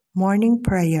Morning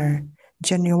Prayer,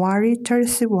 January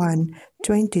 31,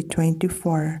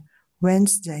 2024,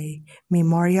 Wednesday,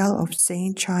 Memorial of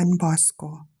Saint John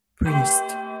Bosco, Priest.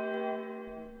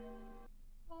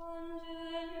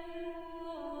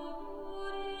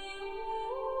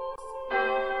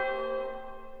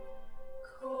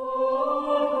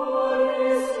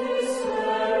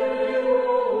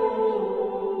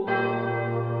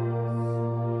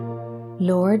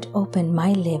 Lord, open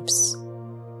my lips,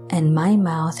 and my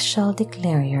mouth shall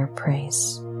declare your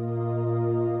praise.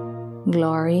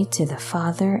 Glory to the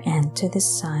Father, and to the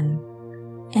Son,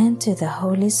 and to the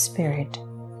Holy Spirit,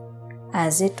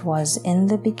 as it was in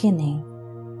the beginning,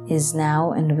 is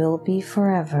now, and will be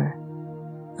forever.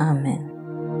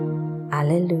 Amen.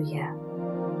 Alleluia.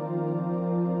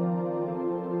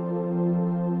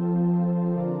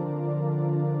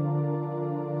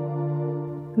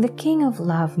 The King of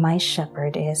love my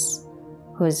shepherd is,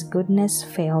 whose goodness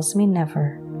fails me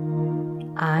never.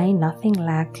 I nothing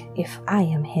lack if I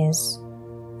am his,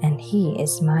 and he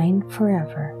is mine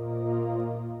forever.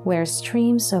 Where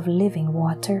streams of living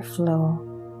water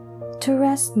flow, to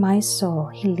rest my soul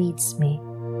he leads me.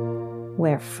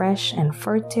 Where fresh and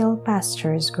fertile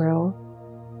pastures grow,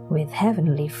 with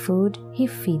heavenly food he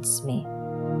feeds me.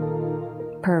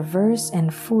 Perverse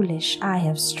and foolish I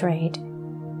have strayed,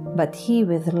 but he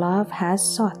with love has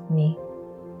sought me,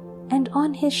 and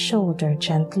on his shoulder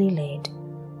gently laid,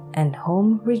 and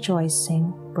home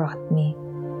rejoicing brought me.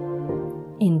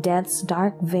 In death's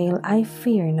dark vale I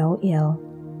fear no ill,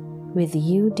 with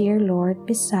you, dear Lord,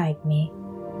 beside me.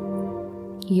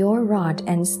 Your rod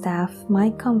and staff my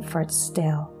comfort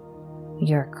still,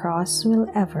 your cross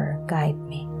will ever guide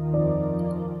me.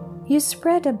 You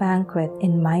spread a banquet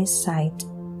in my sight,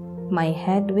 my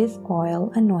head with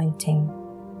oil anointing,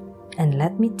 and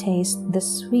let me taste the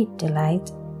sweet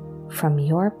delight from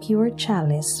your pure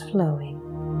chalice flowing.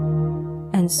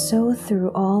 And so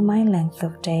through all my length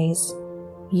of days,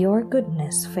 your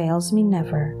goodness fails me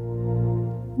never.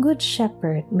 Good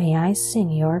Shepherd, may I sing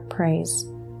your praise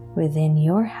within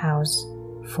your house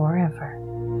forever.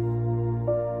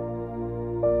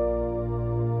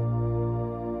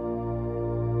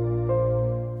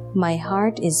 My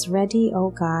heart is ready, O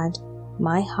God,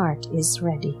 my heart is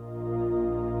ready.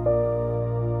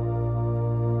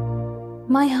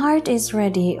 My heart is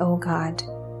ready, O God.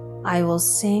 I will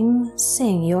sing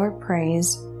your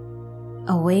praise.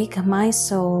 Awake, my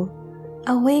soul,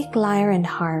 awake, lyre and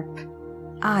harp.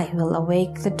 I will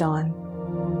awake the dawn.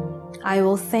 I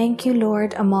will thank you,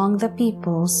 Lord, among the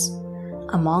peoples.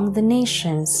 Among the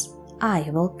nations, I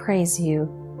will praise you.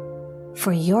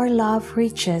 For your love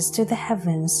reaches to the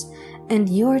heavens, and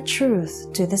your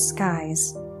truth to the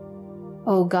skies.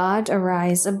 O God,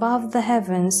 arise above the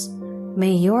heavens.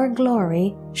 May your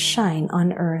glory shine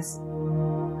on earth.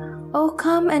 O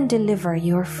come and deliver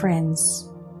your friends.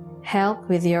 Help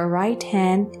with your right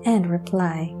hand and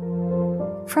reply.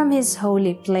 From his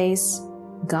holy place,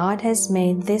 God has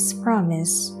made this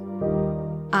promise.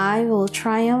 I will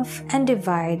triumph and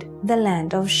divide the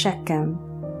land of Shechem.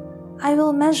 I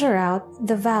will measure out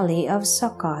the valley of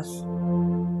Succoth.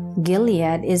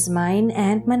 Gilead is mine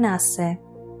and Manasseh.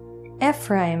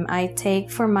 Ephraim I take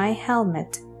for my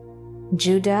helmet,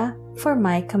 Judah for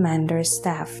my commander's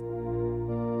staff.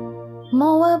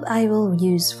 Moab I will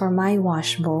use for my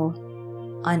washbowl.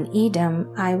 On Edom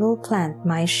I will plant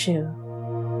my shoe.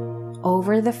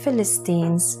 Over the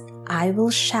Philistines I will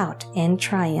shout in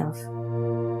triumph.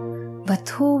 But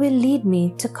who will lead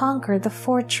me to conquer the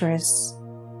fortress?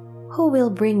 Who will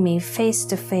bring me face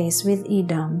to face with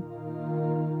Edom?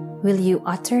 Will you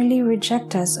utterly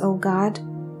reject us, O God,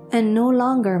 and no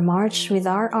longer march with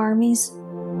our armies?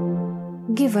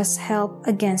 Give us help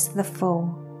against the foe,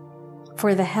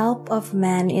 for the help of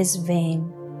man is vain.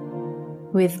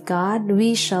 With God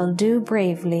we shall do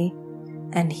bravely,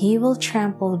 and he will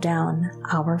trample down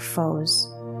our foes.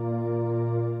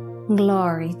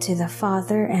 Glory to the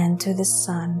Father, and to the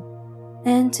Son,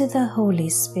 and to the Holy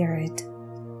Spirit,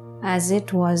 as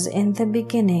it was in the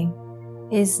beginning,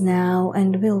 is now,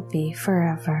 and will be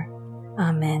forever.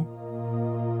 Amen.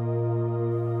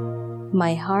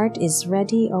 My heart is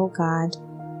ready, O God,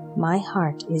 my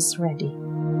heart is ready.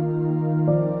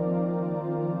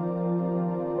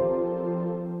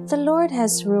 The Lord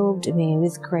has robed me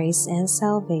with grace and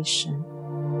salvation.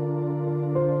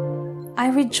 I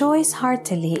rejoice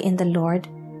heartily in the Lord.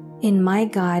 In my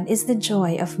God is the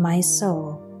joy of my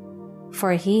soul.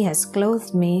 For he has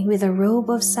clothed me with a robe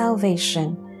of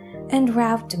salvation and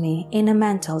wrapped me in a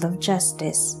mantle of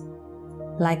justice.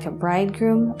 Like a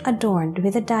bridegroom adorned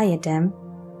with a diadem,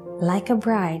 like a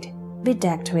bride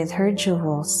bedecked with her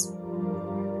jewels.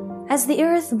 As the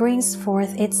earth brings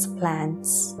forth its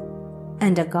plants,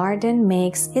 and a garden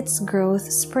makes its growth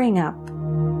spring up,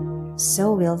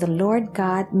 so will the Lord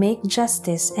God make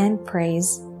justice and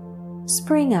praise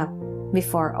spring up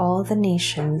before all the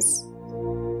nations.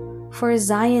 For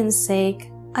Zion's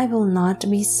sake, I will not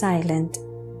be silent.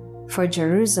 For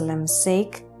Jerusalem's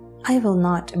sake, I will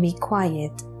not be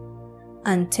quiet,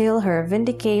 until her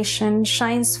vindication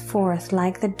shines forth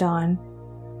like the dawn,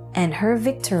 and her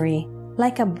victory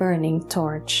like a burning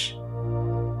torch.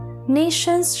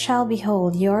 Nations shall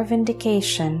behold your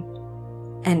vindication,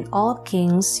 and all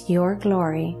kings your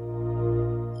glory.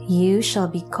 You shall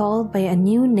be called by a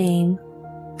new name,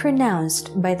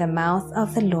 pronounced by the mouth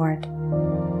of the Lord.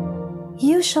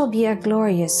 You shall be a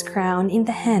glorious crown in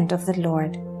the hand of the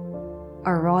Lord,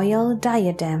 a royal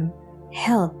diadem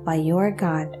held by your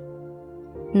God.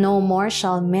 No more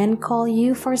shall men call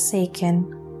you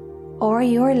forsaken, or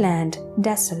your land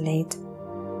desolate,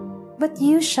 but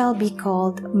you shall be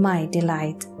called my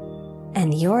delight,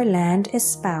 and your land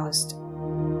espoused.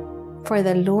 For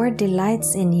the Lord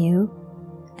delights in you,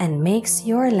 and makes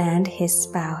your land his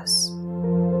spouse.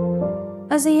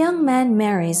 As a young man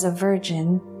marries a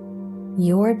virgin,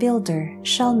 your builder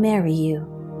shall marry you.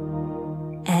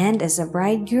 And as a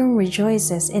bridegroom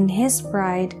rejoices in his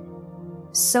bride,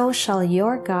 so shall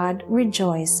your God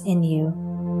rejoice in you.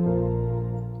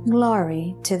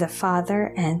 Glory to the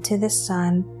Father, and to the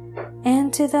Son,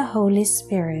 and to the Holy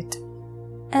Spirit,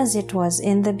 as it was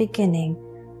in the beginning,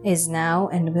 is now,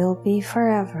 and will be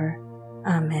forever.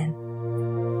 Amen.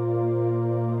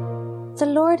 The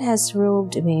Lord has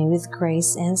robed me with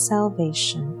grace and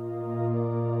salvation.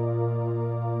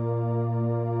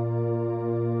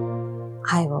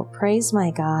 I will praise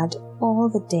my God all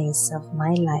the days of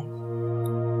my life.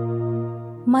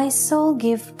 My soul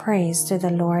give praise to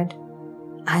the Lord.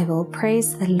 I will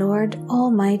praise the Lord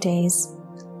all my days.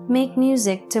 Make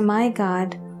music to my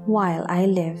God while I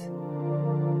live.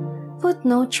 Put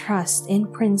no trust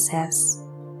in princes,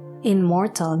 in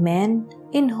mortal men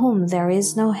in whom there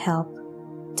is no help.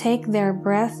 Take their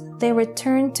breath, they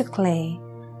return to clay,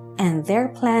 and their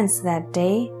plans that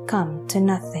day come to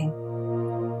nothing.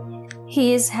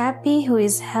 He is happy who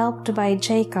is helped by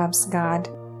Jacob's God,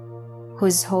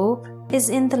 whose hope is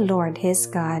in the Lord his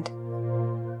God,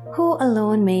 who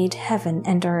alone made heaven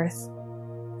and earth,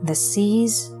 the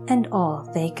seas and all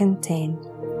they contain.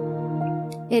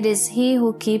 It is he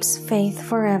who keeps faith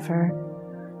forever,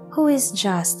 who is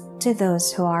just to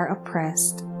those who are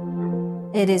oppressed.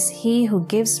 It is he who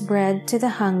gives bread to the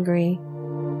hungry,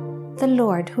 the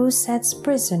Lord who sets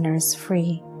prisoners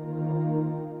free.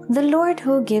 The Lord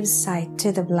who gives sight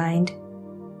to the blind,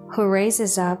 who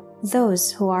raises up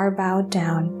those who are bowed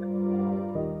down.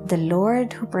 The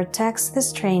Lord who protects the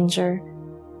stranger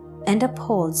and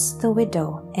upholds the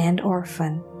widow and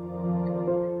orphan.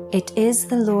 It is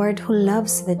the Lord who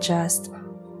loves the just,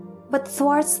 but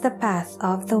thwarts the path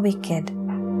of the wicked.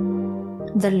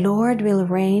 The Lord will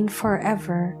reign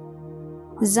forever,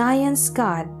 Zion's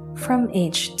God from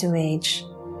age to age.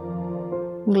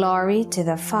 Glory to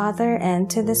the Father, and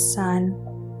to the Son,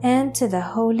 and to the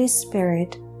Holy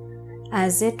Spirit,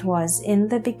 as it was in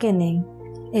the beginning,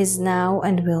 is now,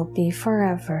 and will be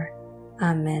forever.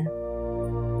 Amen.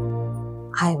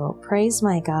 I will praise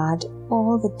my God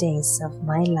all the days of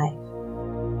my life.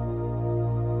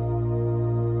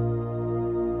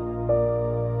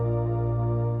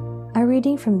 A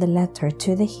reading from the letter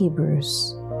to the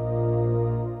Hebrews.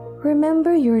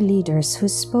 Remember your leaders who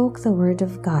spoke the word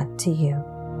of God to you.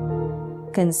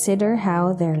 Consider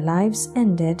how their lives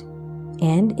ended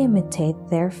and imitate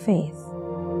their faith.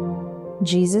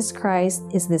 Jesus Christ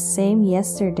is the same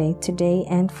yesterday, today,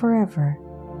 and forever.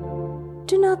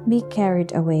 Do not be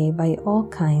carried away by all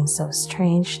kinds of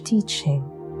strange teaching.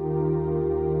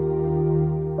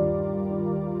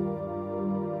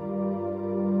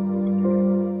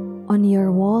 On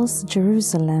your walls,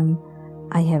 Jerusalem,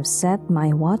 I have set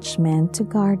my watchmen to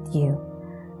guard you.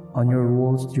 On your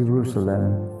walls,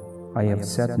 Jerusalem, I have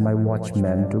set my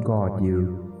watchmen to guard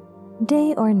you.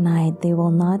 Day or night they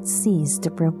will not cease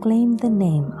to proclaim the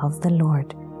name of the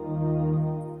Lord.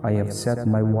 I have set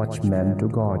my watchmen to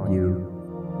guard you.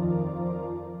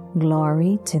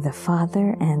 Glory to the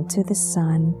Father, and to the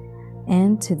Son,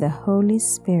 and to the Holy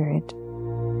Spirit.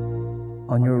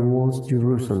 On your walls,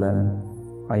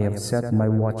 Jerusalem, I have set my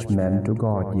watchmen to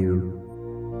guard you.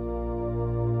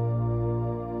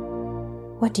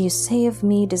 What you say of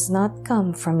me does not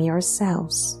come from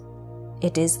yourselves.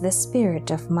 It is the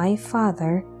Spirit of my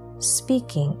Father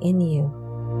speaking in you.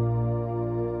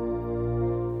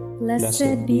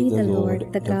 Blessed be the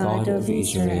Lord, the God of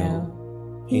Israel.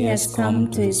 He has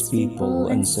come to his people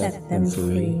and set them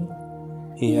free.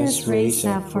 He has raised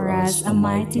up for us a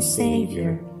mighty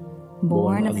Savior,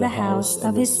 born of the house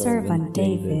of his servant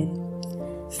David.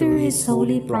 Through his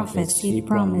holy prophets he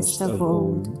promised of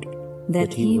old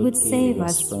that he would save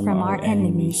us from our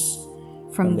enemies,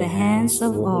 from the hands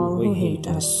of all who hate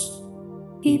us.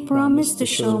 He promised to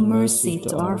show mercy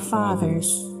to our fathers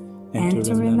and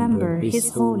to remember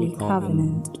his holy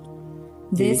covenant.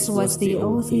 This was the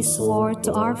oath he swore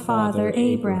to our father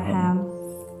Abraham,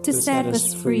 to set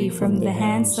us free from the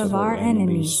hands of our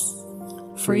enemies,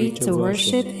 free to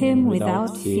worship him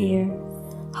without fear,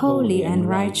 holy and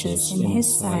righteous in his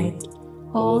sight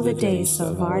all the days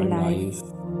of our life.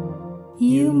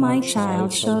 You, my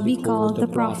child, shall be called the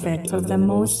prophet of the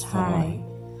Most High,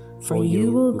 for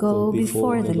you will go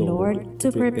before the Lord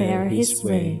to prepare his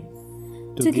way,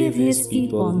 to give his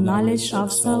people knowledge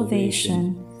of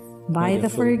salvation by the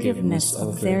forgiveness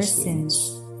of their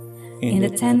sins. In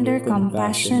the tender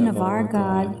compassion of our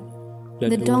God,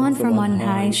 the dawn from on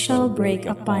high shall break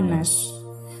upon us,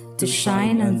 to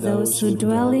shine on those who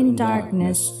dwell in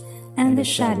darkness and the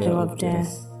shadow of death,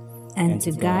 and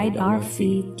to guide our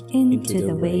feet into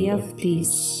the way of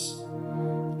peace.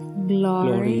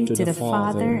 Glory to the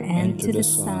Father, and to the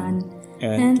Son,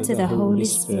 and to the Holy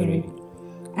Spirit,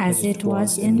 as it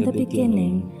was in the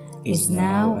beginning, is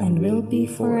now, and will be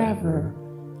forever.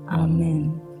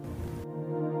 Amen.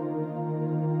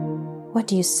 What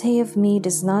you say of me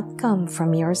does not come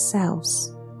from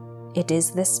yourselves. It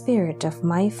is the Spirit of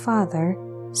my Father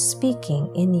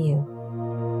speaking in you.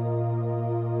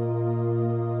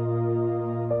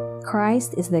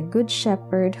 Christ is the Good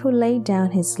Shepherd who laid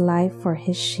down his life for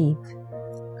his sheep.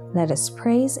 Let us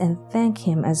praise and thank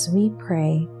him as we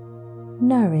pray.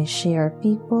 Nourish your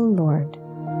people, Lord.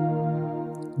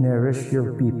 Nourish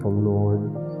your people,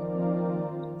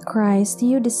 Lord. Christ,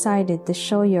 you decided to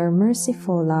show your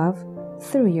merciful love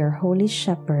through your holy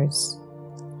shepherds.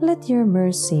 Let your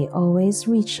mercy always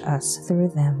reach us through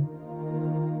them.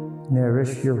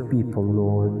 Nourish your people,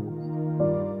 Lord.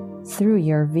 Through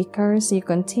your vicars, you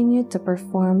continue to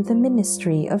perform the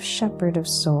ministry of shepherd of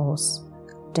souls.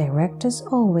 Direct us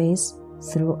always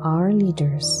through our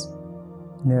leaders.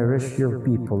 Nourish your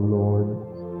people, Lord.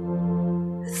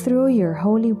 Through your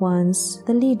holy ones,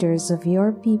 the leaders of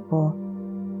your people,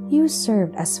 you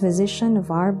served as physician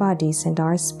of our bodies and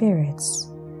our spirits.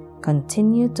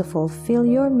 Continue to fulfill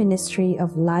your ministry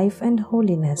of life and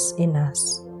holiness in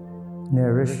us.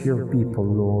 Nourish your people,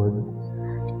 Lord.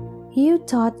 You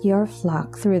taught your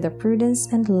flock through the prudence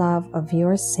and love of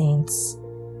your saints.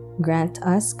 Grant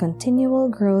us continual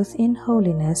growth in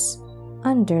holiness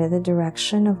under the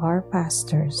direction of our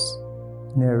pastors.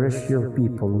 Nourish your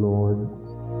people, Lord.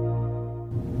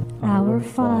 Our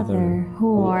Father,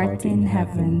 who art in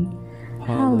heaven,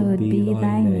 hallowed be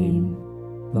thy name.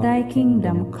 Thy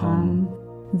kingdom come,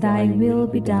 thy will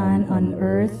be done on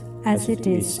earth as it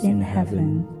is in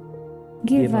heaven.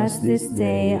 Give us this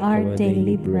day our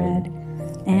daily bread,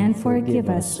 and forgive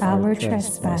us our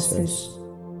trespasses,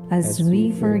 as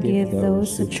we forgive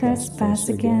those who trespass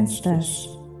against us.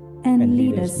 And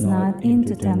lead us not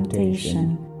into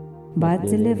temptation, but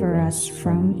deliver us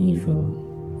from evil.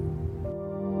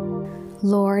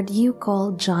 Lord, you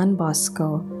called John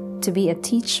Bosco to be a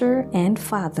teacher and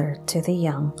father to the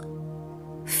young.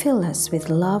 Fill us with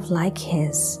love like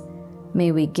his.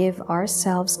 May we give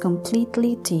ourselves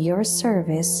completely to your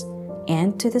service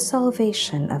and to the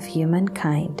salvation of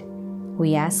humankind.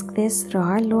 We ask this through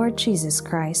our Lord Jesus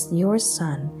Christ, your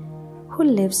Son, who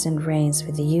lives and reigns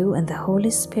with you and the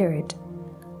Holy Spirit,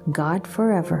 God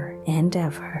forever and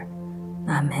ever.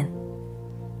 Amen.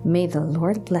 May the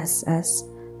Lord bless us,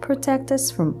 protect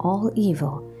us from all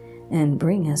evil, and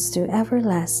bring us to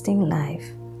everlasting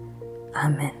life.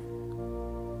 Amen.